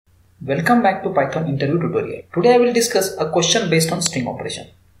Welcome back to Python interview tutorial. Today I will discuss a question based on string operation.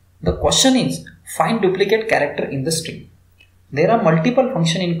 The question is find duplicate character in the string. There are multiple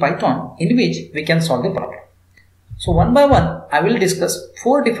functions in Python in which we can solve the problem. So one by one I will discuss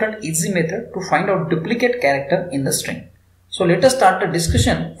 4 different easy methods to find out duplicate character in the string. So let us start the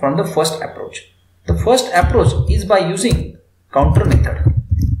discussion from the first approach. The first approach is by using counter method.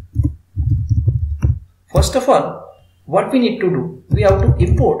 First of all, what we need to do, we have to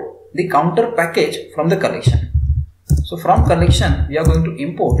import the counter package from the collection. So from collection we are going to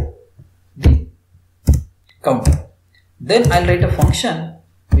import the counter. Then I'll write a function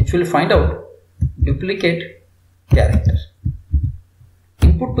which will find out duplicate character.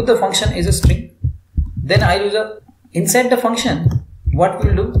 Input to the function is a string. Then I use inside the function, what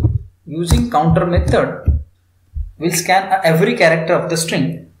we'll do, using counter method we'll scan every character of the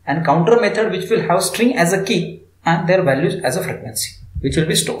string, and counter method which will have string as a key and their values as a frequency which will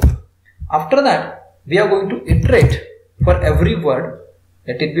be stored. After that we are going to iterate for every word,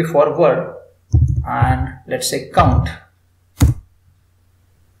 let it be for word, and let's say count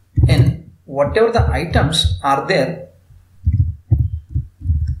in whatever the items are there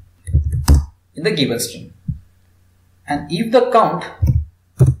in the given string. And if the count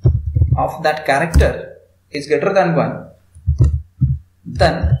of that character is greater than 1,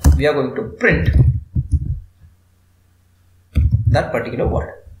 then we are going to print that particular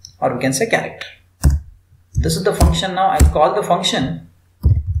word, or we can say character. This is the function. Now I call the function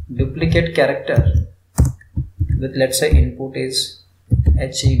duplicate character with, let's say, input is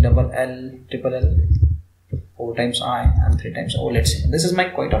HE triple L 4 times I and 3 times O. Let's say this is my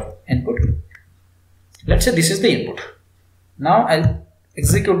quite of input. Let's say this is the input. Now I'll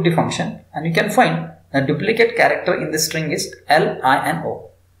execute the function and you can find the duplicate character in the string is L, I and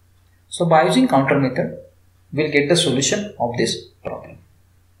O. So by using counter method we'll get the solution of this problem.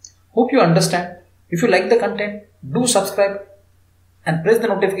 Hope you understand. If you like the content, do subscribe and press the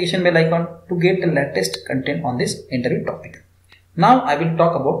notification bell icon to get the latest content on this interview topic. Now I will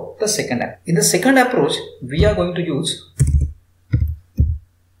talk about the second approach. In the second approach we are going to use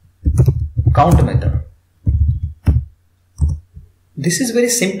count method. This is very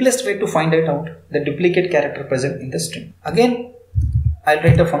simplest way to find it out the duplicate character present in the string. Again I'll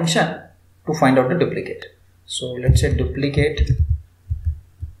write a function to find out the duplicate. So let's say duplicate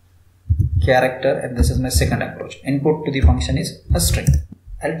character, and this is my second approach. Input to the function is a string.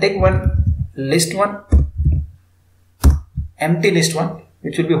 I'll take one list one, empty list one,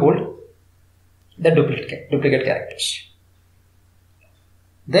 which will be hold the duplicate characters.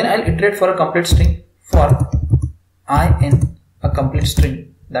 Then I'll iterate for a complete string for I in a complete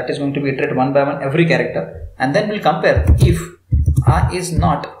string, that is going to be iterated one by one every character, and then we'll compare if I is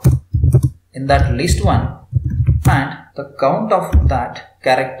not in that list one and the count of that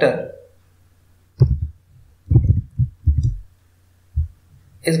character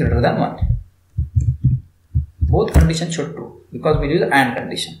is greater than 1. Both conditions should true because we use AND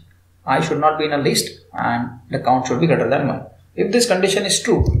condition. I should not be in a list and the count should be greater than 1. If this condition is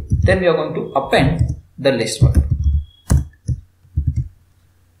true, then we are going to append the list one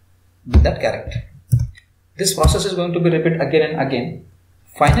with that character. This process is going to be repeated again and again.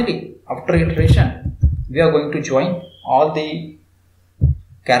 Finally, after iteration, we are going to join all the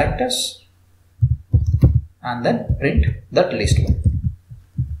characters and then print that list one.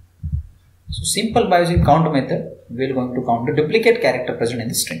 So simple, by using count method, we are going to count the duplicate character present in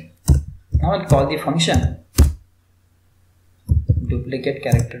the string. Now I'll call the function duplicate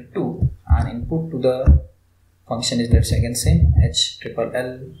character 2 and input to the function is, let's say again same, H triple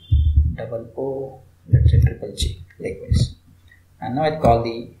L double O, let's say triple G, likewise. And now I'll call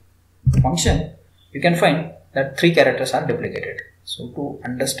the function. You can find that 3 characters are duplicated. So to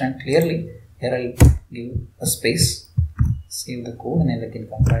understand clearly, here I'll give a space, save the code, and I'll again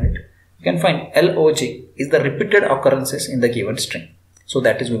compile it. You can find LOG is the repeated occurrences in the given string. So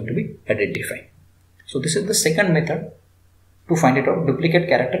that is going to be identified. So this is the second method to find it out duplicate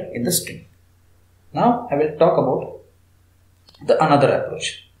character in the string. Now I will talk about the another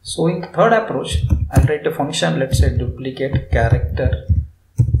approach. So in third approach, I'll write a function, let's say duplicate character,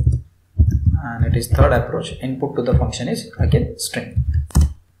 and it is third approach. Input to the function is again string.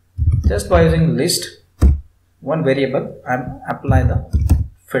 Just by using list one variable, I apply the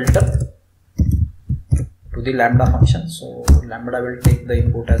filter to the lambda function. So lambda will take the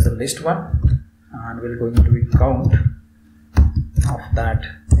input as the list one and will going to be count of that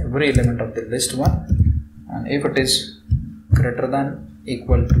every element of the list one, and if it is greater than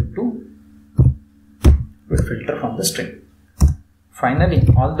equal to 2, will filter from the string. Finally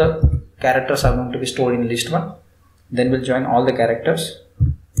all the characters are going to be stored in list one, then we'll join all the characters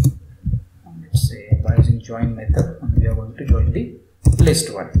join method and we are going to join the list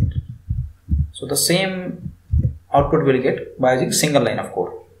one. So the same output will get by using single line of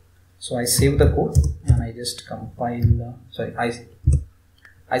code. So I save the code and I just compile,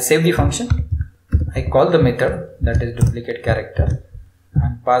 I save the function, I call the method that is duplicate character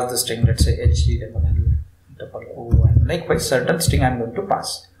and pass the string, let's say HTML, and likewise certain string I am going to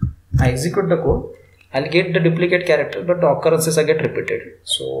pass. I execute the code, I'll get the duplicate character, but the occurrences are get repeated.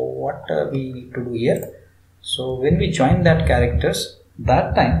 So what we need to do here, so when we join that characters,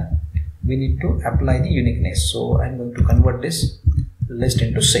 that time we need to apply the uniqueness. So I'm going to convert this list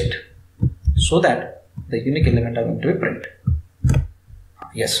into set so that the unique element are going to be print.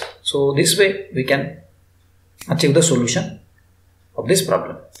 Yes, so this way we can achieve the solution of this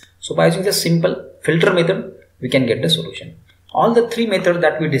problem. So by using the simple filter method, we can get the solution. All the three methods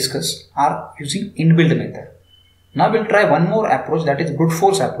that we discussed are using inbuilt method. Now we'll try one more approach, that is brute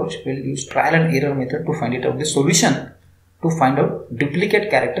force approach. We'll use trial and error method to find out the solution to find out duplicate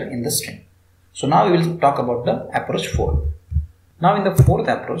character in the string. So now we will talk about the approach 4. Now in the fourth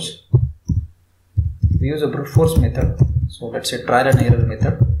approach, we use a brute force method. So let's say trial and error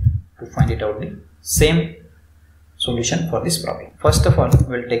method to find it out the same solution for this problem. First of all,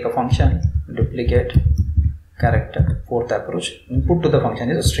 we'll take a function duplicate character. Fourth approach, input to the function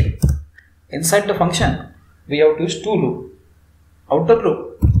is a string. Inside the function, we have to use two loop. Outer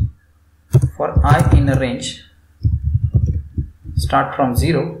loop for I in a range start from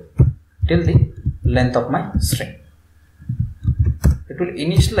 0 till the length of my string. It will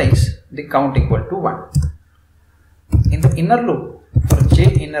initialize the count equal to 1. In the inner loop for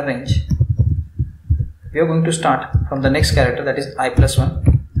j in a range, we are going to start from the next character, that is I plus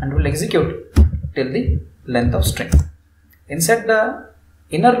 1, and will execute till the length of string. Inside the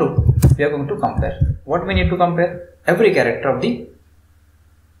inner loop, we are going to compare. What we need to compare? Every character of the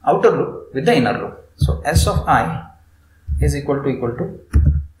outer loop with the inner loop. So s of I is equal to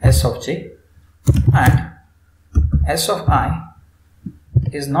s of j, and s of I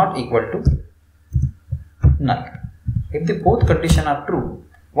is not equal to null. If the both conditions are true,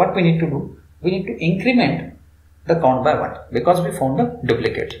 what we need to do? We need to increment the count by 1 because we found the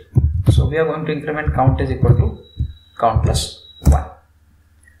duplicate. So we are going to increment count is equal to count plus 1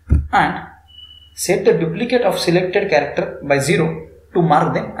 and set the duplicate of selected character by 0 to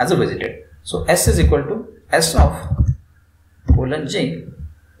mark them as a visited. So s is equal to s of colon j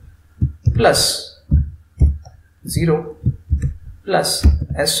plus 0 plus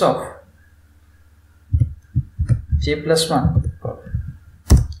s of j plus 1.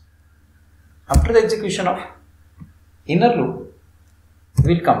 After the execution of inner loop,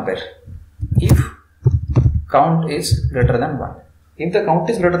 we will compare if count is greater than 1. If the count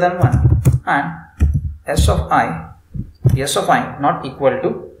is greater than 1 and s of I not equal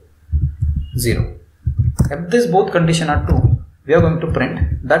to 0. If these both conditions are true, we are going to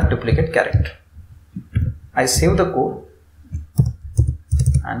print that duplicate character. I save the code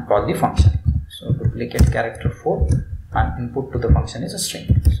and call the function. So duplicate character 4 and input to the function is a string.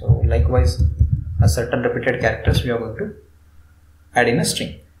 So likewise, a certain repeated characters we are going to add in a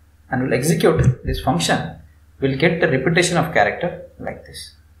string, and we'll execute this function. We'll get the repetition of character like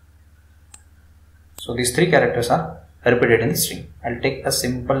this. So these three characters are repeated in the string. I'll take a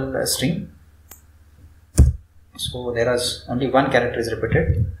simple string. So there is only one character is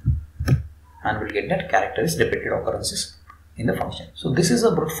repeated, and we'll get that character is repeated occurrences in the function. So this is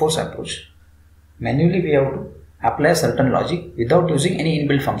a brute force approach. Manually we have to apply a certain logic without using any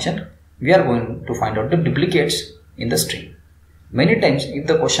inbuilt function. We are going to find out the duplicates in the string. Many times if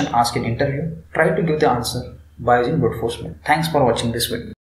the question asked in interview, try to give the answer by using brute force method. Thanks for watching this video.